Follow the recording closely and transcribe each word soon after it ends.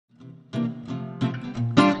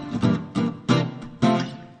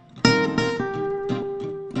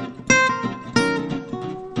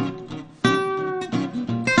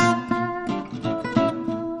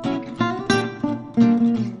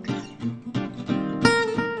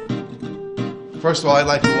First of all, I'd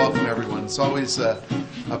like to welcome everyone. It's always a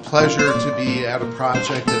pleasure to be at a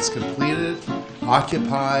project that's completed,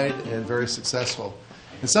 occupied, and very successful.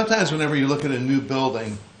 And sometimes whenever you look at a new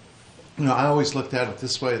building, I always looked at it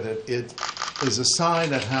this way, that it is a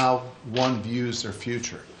sign of how one views their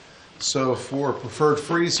future. So for Preferred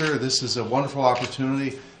Freezer, this is a wonderful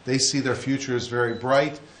opportunity. They see their future as very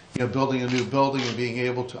bright, building a new building and being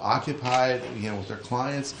able to occupy it, with their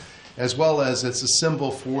clients, as well as it's a symbol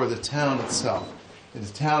for the town itself. And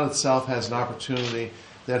the town itself has an opportunity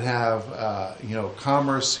that have,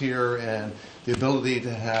 commerce here and the ability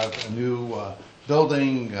to have a new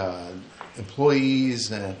building,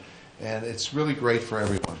 employees, and it's really great for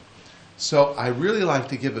everyone. So I really like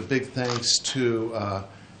to give a big thanks to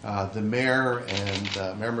the mayor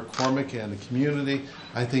and Mayor McCormick and the community.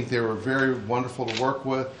 I think they were very wonderful to work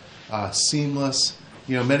with, seamless.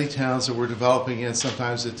 Many towns that we're developing in,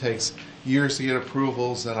 sometimes it takes years to get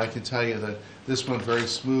approvals, and I can tell you that this went very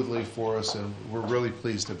smoothly for us, and we're really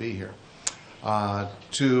pleased to be here.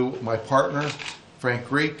 To my partner, Frank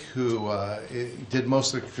Greek, who did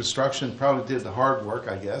most of the construction, probably did the hard work,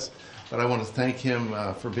 I guess, but I want to thank him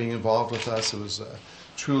for being involved with us. It was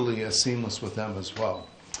truly seamless with them as well.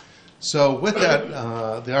 So with that,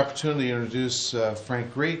 the opportunity to introduce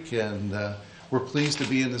Frank Greek, and we're pleased to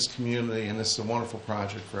be in this community, and this is a wonderful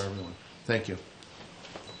project for everyone. Thank you.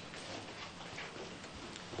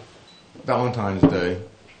 Valentine's Day,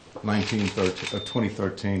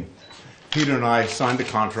 2013, Peter and I signed a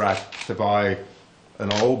contract to buy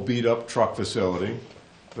an old beat-up truck facility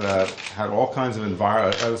that had all kinds of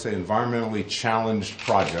environmentally challenged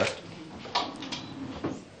project,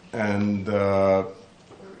 and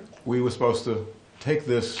we were supposed to take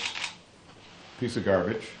this piece of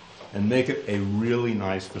garbage and make it a really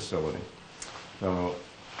nice facility.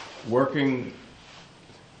 Working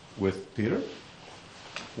with Peter,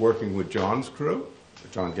 working with John's crew,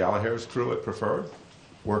 John Gallagher's crew at Preferred,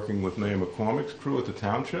 working with Mayor McCormick's crew at the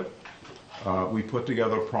township, we put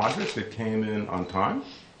together a project that came in on time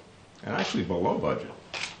and actually below budget.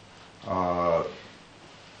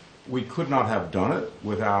 We could not have done it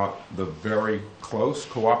without the very close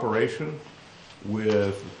cooperation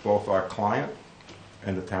with both our client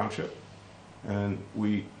and the township, and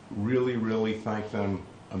we really, really thank them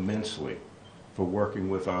immensely for working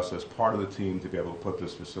with us as part of the team to be able to put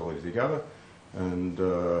this facility together. And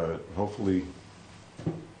hopefully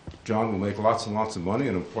John will make lots and lots of money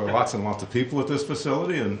and employ lots and lots of people at this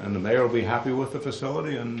facility, and the mayor will be happy with the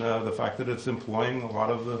facility and the fact that it's employing a lot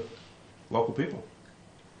of the local people.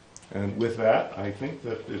 And with that, I think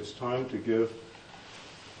that it's time to give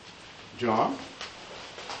John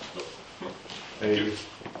a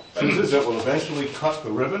scissors that will eventually cut the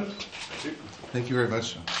ribbon. Thank you very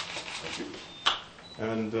much, John. Thank you.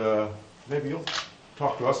 And maybe you'll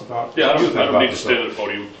talk to us about. Yeah, I don't need to stand at the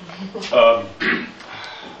podium.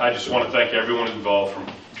 I just want to thank everyone involved, from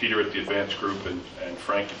Peter at the Advanced Group and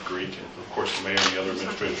Frank at Greek, and of course the mayor and the other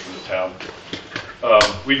administrators from the town.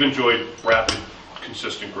 We've enjoyed rapid,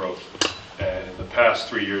 consistent growth, and in the past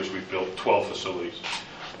 3 years we've built 12 facilities.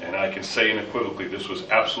 And I can say unequivocally this was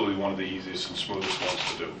absolutely one of the easiest and smoothest ones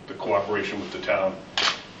to do. The cooperation with the town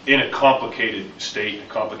in a complicated state, a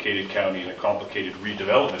complicated county, and a complicated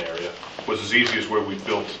redevelopment area was as easy as where we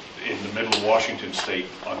built in the middle of Washington state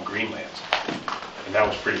on greenlands. And that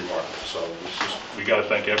was pretty remarkable. So we got to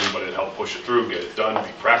thank everybody that helped push it through, get it done,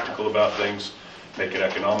 be practical about things, make it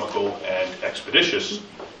economical and expeditious,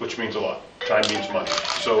 which means a lot. Time means money.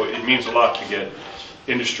 So it means a lot to get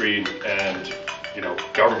industry and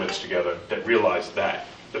governments together that realize that,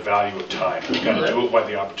 the value of time. You got to do it while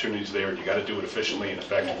the opportunity's there, and you got to do it efficiently and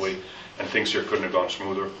effectively, and things here couldn't have gone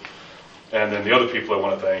smoother. And then the other people I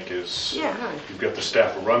want to thank is, you've got the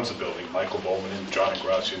staff who runs the building, Michael Bowman and John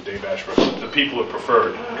Ingrassia and Dave Ashbrook, the people at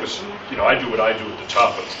Preferred, because I do what I do at the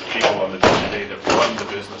top, but it's the people on the day-to-day that run the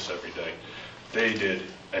business every day. They did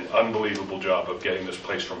an unbelievable job of getting this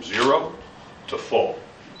place from zero to full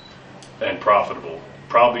and profitable,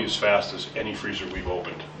 probably as fast as any freezer we've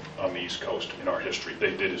opened on the East Coast in our history.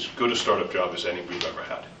 They did as good a startup job as any we've ever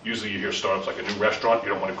had. Usually you hear startups like a new restaurant, you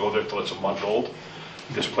don't want to go there until it's a month old.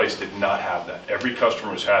 This place did not have that. Every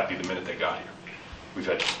customer was happy the minute they got here. We've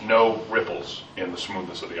had no ripples in the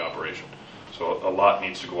smoothness of the operation. So a lot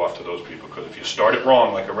needs to go off to those people, because if you start it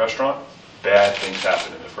wrong like a restaurant, bad things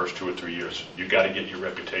happen in the first 2 or 3 years. You've got to get your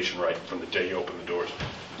reputation right from the day you open the doors.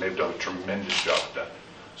 And they've done a tremendous job with that.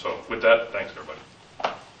 So with that, thanks everybody.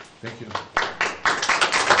 Thank you.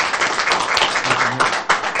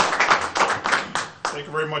 Thank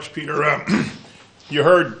you very much, Peter. You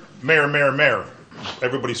heard mayor, mayor, mayor.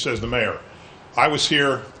 Everybody says the mayor. I was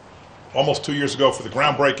here almost 2 years ago for the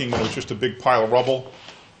groundbreaking when it was just a big pile of rubble.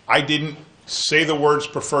 I didn't say the words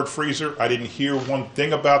preferred freezer. I didn't hear one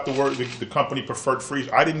thing about the company preferred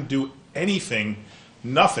freezer. I didn't do anything,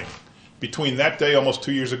 nothing, between that day almost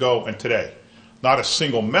 2 years ago and today. Not a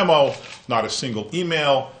single memo, not a single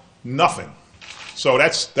email, nothing. So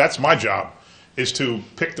that's my job, is to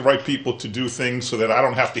pick the right people to do things so that I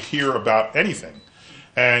don't have to hear about anything.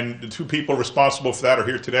 And the two people responsible for that are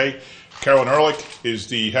here today. Carolyn Ehrlich is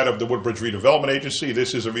the head of the Woodbridge Redevelopment Agency.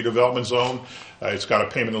 This is a redevelopment zone. It's got a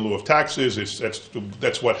payment in lieu of taxes.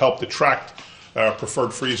 That's what helped attract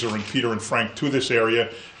Preferred Freezer and Peter and Frank to this area.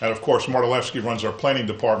 And of course, Martalewski runs our planning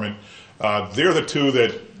department. They're the two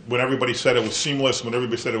that, when everybody said it was seamless, when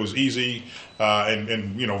everybody said it was easy,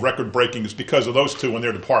 and you know, record-breaking, is because of those two and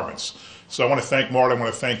their departments. So I want to thank Marta. I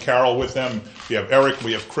want to thank Carol with them. We have Eric.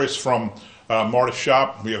 We have Chris from Marta's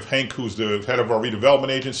shop. We have Hank, who's the head of our redevelopment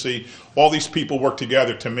agency. All these people work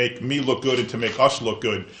together to make me look good and to make us look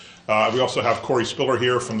good. We also have Corey Spiller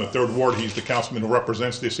here from the 3rd Ward. He's the councilman who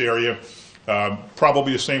represents this area.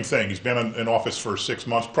 Probably the same thing. He's been in office for 6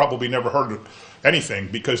 months, probably never heard of anything,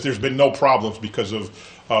 because there's been no problems because of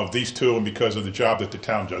these two and because of the job that the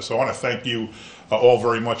town does. So I want to thank you all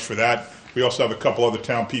very much for that. We also have a couple other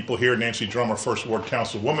town people here. Nancy Drummer, 1st Ward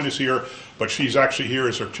Councilwoman, is here, but she's actually here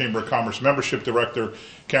as our Chamber of Commerce Membership Director.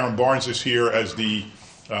 Karen Barnes is here as the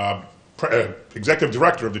Executive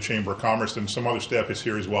Director of the Chamber of Commerce, and some other staff is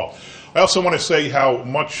here as well. I also want to say how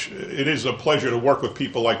much it is a pleasure to work with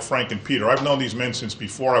people like Frank and Peter. I've known these men since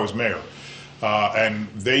before I was mayor, and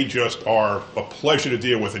they just are a pleasure to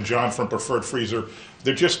deal with. And John from Preferred Freezer,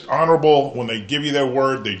 they're just honorable. When they give you their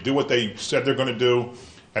word, they do what they said they're going to do,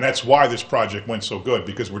 and that's why this project went so good,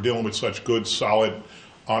 because we're dealing with such good, solid,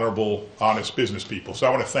 honorable, honest business people. So I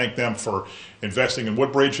want to thank them for investing in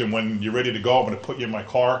Woodbridge, and when you're ready to go, I'm going to put you in my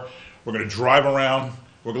car. We're going to drive around.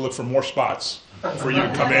 We're going to look for more spots for you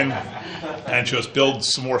to come in and just build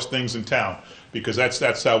some more things in town, because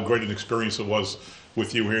that's how great an experience it was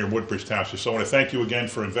with you here in Woodbridge Township. So I want to thank you again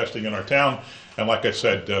for investing in our town, and like I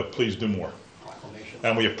said, please do more.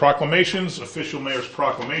 And we have proclamations, official mayor's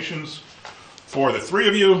proclamations for the three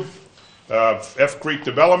of you. F Creek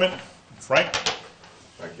Development, Frank.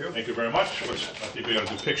 Thank you. Thank you very much. I think we got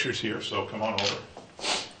to do pictures here, so come on over.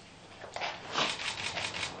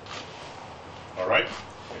 All right.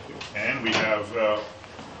 Thank you. And we have, oh,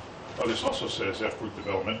 this also says F Group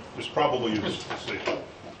Development. This probably is, let's see.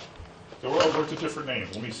 They're all with a different name.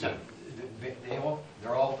 Let me see.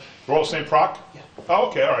 They're all the same proc? Yeah. Oh,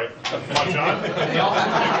 okay, all right. Come on, John. they all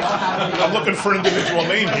have I'm looking for an individual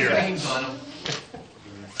name here. sayings on them.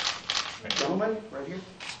 Gentlemen, right here.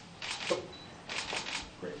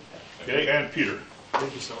 Great. Okay, and Peter.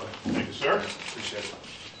 Thank you so much. Thank you, sir. Appreciate it.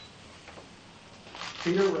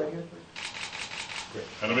 Peter, right here.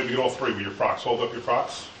 And then maybe get all three with your procs. Hold up your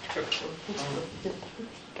procs.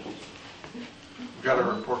 Got a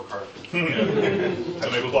report card. And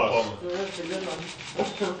they plus.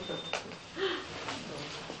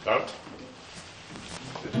 Got it?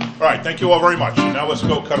 All right, thank you all very much. Now let's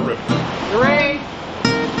go cut a ribbon. 3,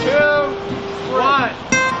 2, 1.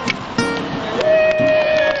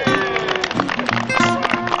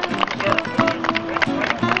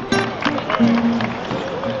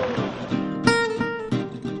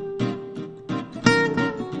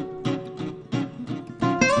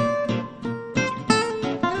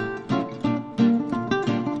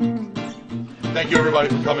 Thank you, everybody,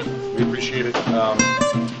 for coming. We appreciate it.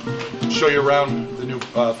 Show you around the new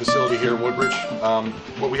facility here in Woodbridge.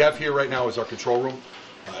 What we have here right now is our control room.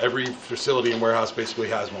 Every facility and warehouse basically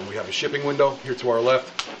has one. We have a shipping window here to our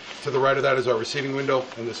left. To the right of that is our receiving window,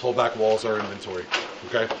 and this whole back wall is our inventory.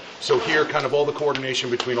 Okay? So here, kind of all the coordination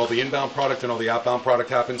between all the inbound product and all the outbound product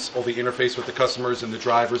happens, all the interface with the customers and the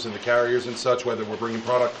drivers and the carriers and such, whether we're bringing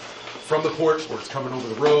product from the port or it's coming over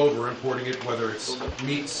the road, we're importing it, whether it's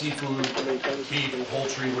meat, seafood, beef,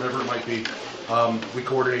 poultry, whatever it might be. We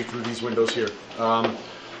coordinate through these windows here.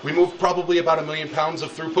 We move probably about 1 million pounds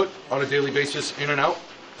of throughput on a daily basis in and out.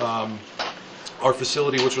 Our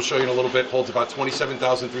facility, which we'll show you in a little bit, holds about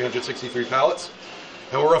 27,363 pallets,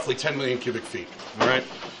 and we're roughly 10 million cubic feet. All right.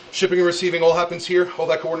 Shipping and receiving all happens here. All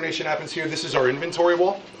that coordination happens here. This is our inventory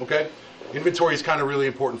wall. Okay. Inventory is kind of really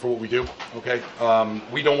important for what we do. Okay.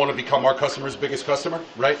 We don't want to become our customer's biggest customer,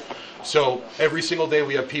 right? So every single day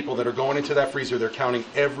we have people that are going into that freezer. They're counting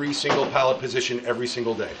every single pallet position every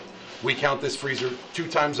single day. We count this freezer 2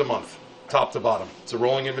 times a month, top to bottom. It's a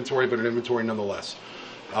rolling inventory, but an inventory nonetheless.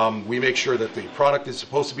 We make sure that the product is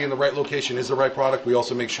supposed to be in the right location, is the right product. We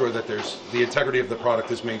also make sure that the integrity of the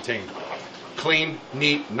product is maintained. Clean,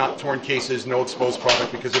 neat, not torn cases, no exposed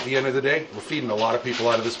product, because at the end of the day, we're feeding a lot of people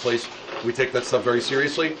out of this place. We take that stuff very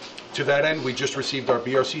seriously. To that end, we just received our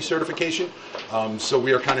BRC certification, so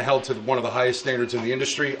we are kind of held to one of the highest standards in the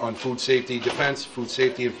industry on food safety defense, food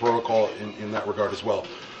safety and protocol in that regard as well.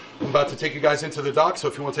 I'm about to take you guys into the dock, so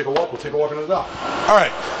if you want to take a walk, we'll take a walk into the dock. All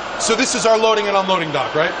right, so this is our loading and unloading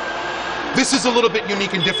dock, right? This is a little bit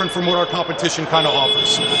unique and different from what our competition kind of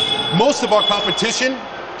offers. Most of our competition,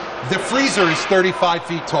 the freezer is 35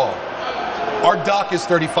 feet tall. Our dock is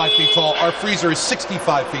 35 feet tall. Our freezer is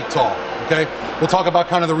 65 feet tall, okay? We'll talk about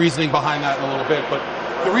kind of the reasoning behind that in a little bit, but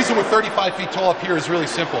the reason we're 35 feet tall up here is really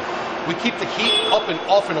simple. We keep the heat up and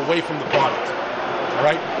off and away from the product, all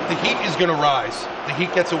right? The heat is gonna rise. The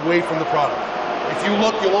heat gets away from the product. If you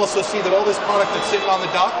look, you'll also see that all this product that's sitting on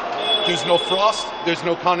the dock, there's no frost, there's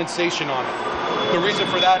no condensation on it. The reason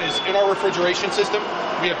for that is in our refrigeration system,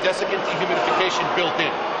 we have desiccant dehumidification built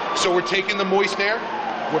in. So we're taking the moist air,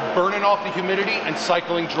 we're burning off the humidity and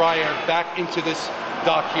cycling dry air back into this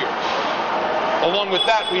dock here. Along with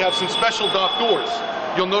that, we have some special dock doors.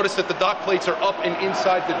 You'll notice that the dock plates are up and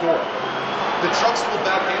inside the door. The trucks will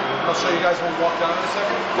back in. I'll show you guys when we walk down in a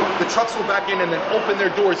second. The trucks will back in and then open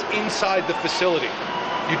their doors inside the facility.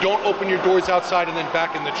 You don't open your doors outside and then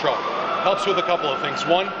back in the truck. Helps with a couple of things.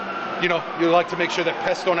 One, you like to make sure that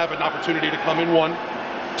pests don't have an opportunity to come in. One.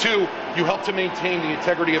 Two, you help to maintain the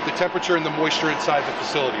integrity of the temperature and the moisture inside the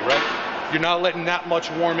facility, right? You're not letting that much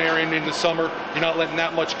warm air in the summer. You're not letting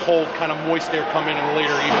that much cold, kind of moist air come in the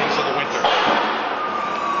later evenings of the winter.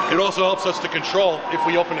 It also helps us to control if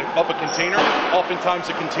we open up a container. Oftentimes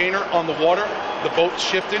a container on the water, the boat's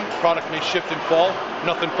shifting, product may shift and fall,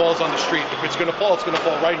 nothing falls on the street. If it's gonna fall, it's gonna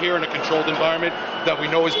fall right here in a controlled environment that we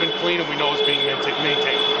know has been clean and we know is being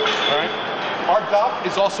maintained, all right? Our dock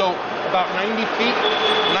is also about 90 feet,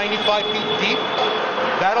 95 feet deep.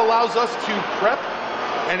 That allows us to prep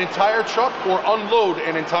an entire truck or unload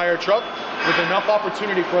an entire truck with enough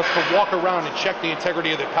opportunity for us to walk around and check the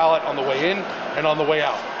integrity of the pallet on the way in and on the way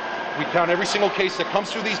out. We count every single case that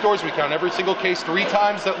comes through these doors. We count every single case 3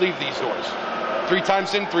 times that leave these doors. 3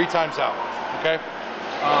 times in, 3 times out, okay?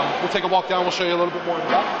 We'll take a walk down. We'll show you a little bit more of the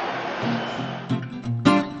dock.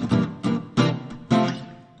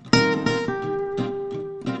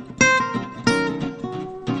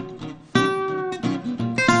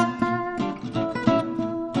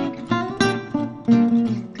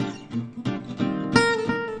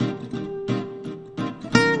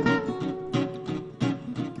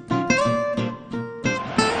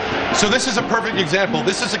 So this is a perfect example.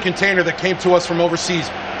 This is a container that came to us from overseas,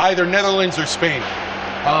 either Netherlands or Spain.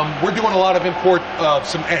 We're doing a lot of import of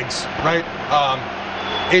some eggs, right?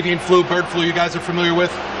 Avian flu, bird flu, you guys are familiar with.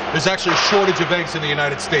 There's actually a shortage of eggs in the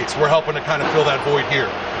United States. We're helping to kind of fill that void here.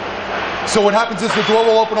 So what happens is the door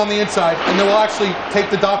will open on the inside, and then we'll actually take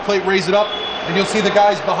the dock plate, raise it up, and you'll see the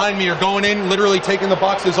guys behind me are going in, literally taking the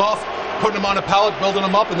boxes off, putting them on a pallet, building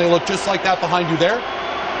them up, and they look just like that behind you there.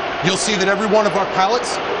 You'll see that every one of our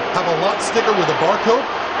pallets have a lot sticker with a barcode.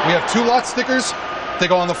 We have 2 lot stickers.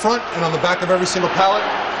 They go on the front and on the back of every single pallet.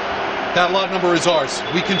 That lot number is ours.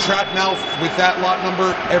 We can track now with that lot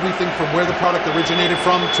number everything from where the product originated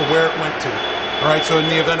from to where it went to. All right, so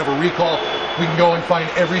in the event of a recall, we can go and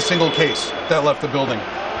find every single case that left the building.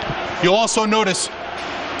 You'll also notice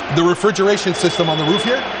the refrigeration system on the roof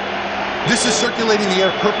here. This is circulating the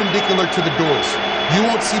air perpendicular to the doors. You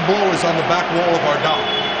won't see blowers on the back wall of our dock.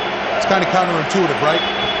 It's kind of counterintuitive, right?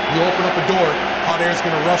 You open up a door, hot air is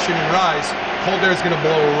going to rush in and rise, cold air is going to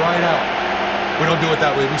blow right out. We don't do it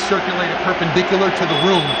that way. We circulate it perpendicular to the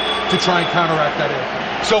room to try and counteract that air.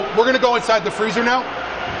 So we're going to go inside the freezer now.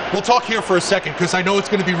 We'll talk here for a second because I know it's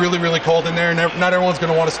going to be really, really cold in there and not everyone's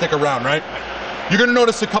going to want to stick around, right? You're going to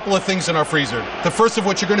notice a couple of things in our freezer. The first of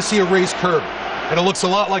which, you're going to see a raised curb, and it looks a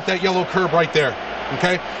lot like that yellow curb right there,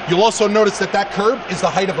 okay? You'll also notice that that curb is the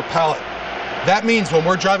height of a pallet. That means when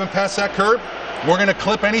we're driving past that curb, we're going to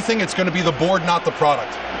clip anything, it's going to be the board, not the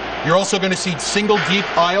product. You're also going to see single deep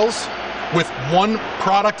aisles with 1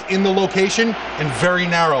 product in the location and very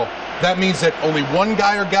narrow. That means that only 1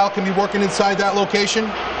 guy or gal can be working inside that location.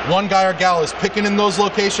 1 guy or gal is picking in those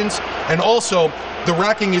locations. And also, the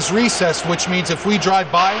racking is recessed, which means if we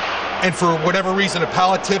drive by and for whatever reason a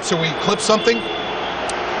pallet tips or we clip something,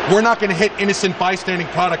 we're not going to hit innocent bystanding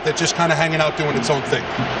product that's just kind of hanging out doing its own thing.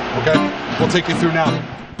 Okay? We'll take you through now.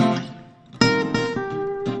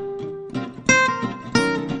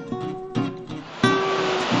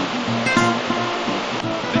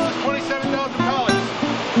 This is 27,000 pallets.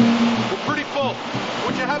 We're pretty full.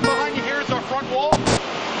 What you have behind you here is our front wall.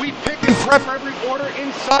 We pick and prep every order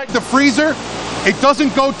inside the freezer. It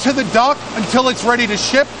doesn't go to the dock until it's ready to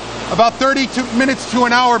ship. about 30 minutes to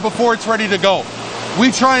an hour before it's ready to go.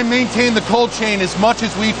 We try and maintain the cold chain as much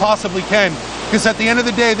as we possibly can, because at the end of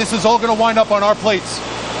the day, this is all going to wind up on our plates,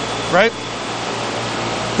 right?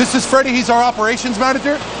 This is Freddie, he's our operations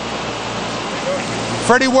manager.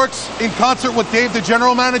 Freddie works in concert with Dave, the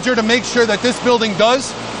general manager, to make sure that this building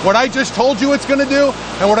does what I just told you it's going to do,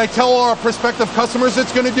 and what I tell all our prospective customers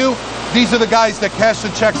it's going to do. These are the guys that cash the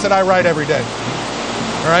checks that I write every day.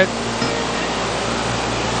 All right?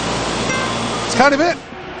 That's kind of it.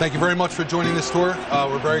 Thank you very much for joining this tour.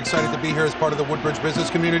 We're very excited to be here as part of the Woodbridge business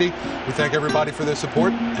community. We thank everybody for their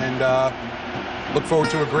support and look forward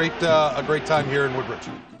to a great time here in Woodbridge.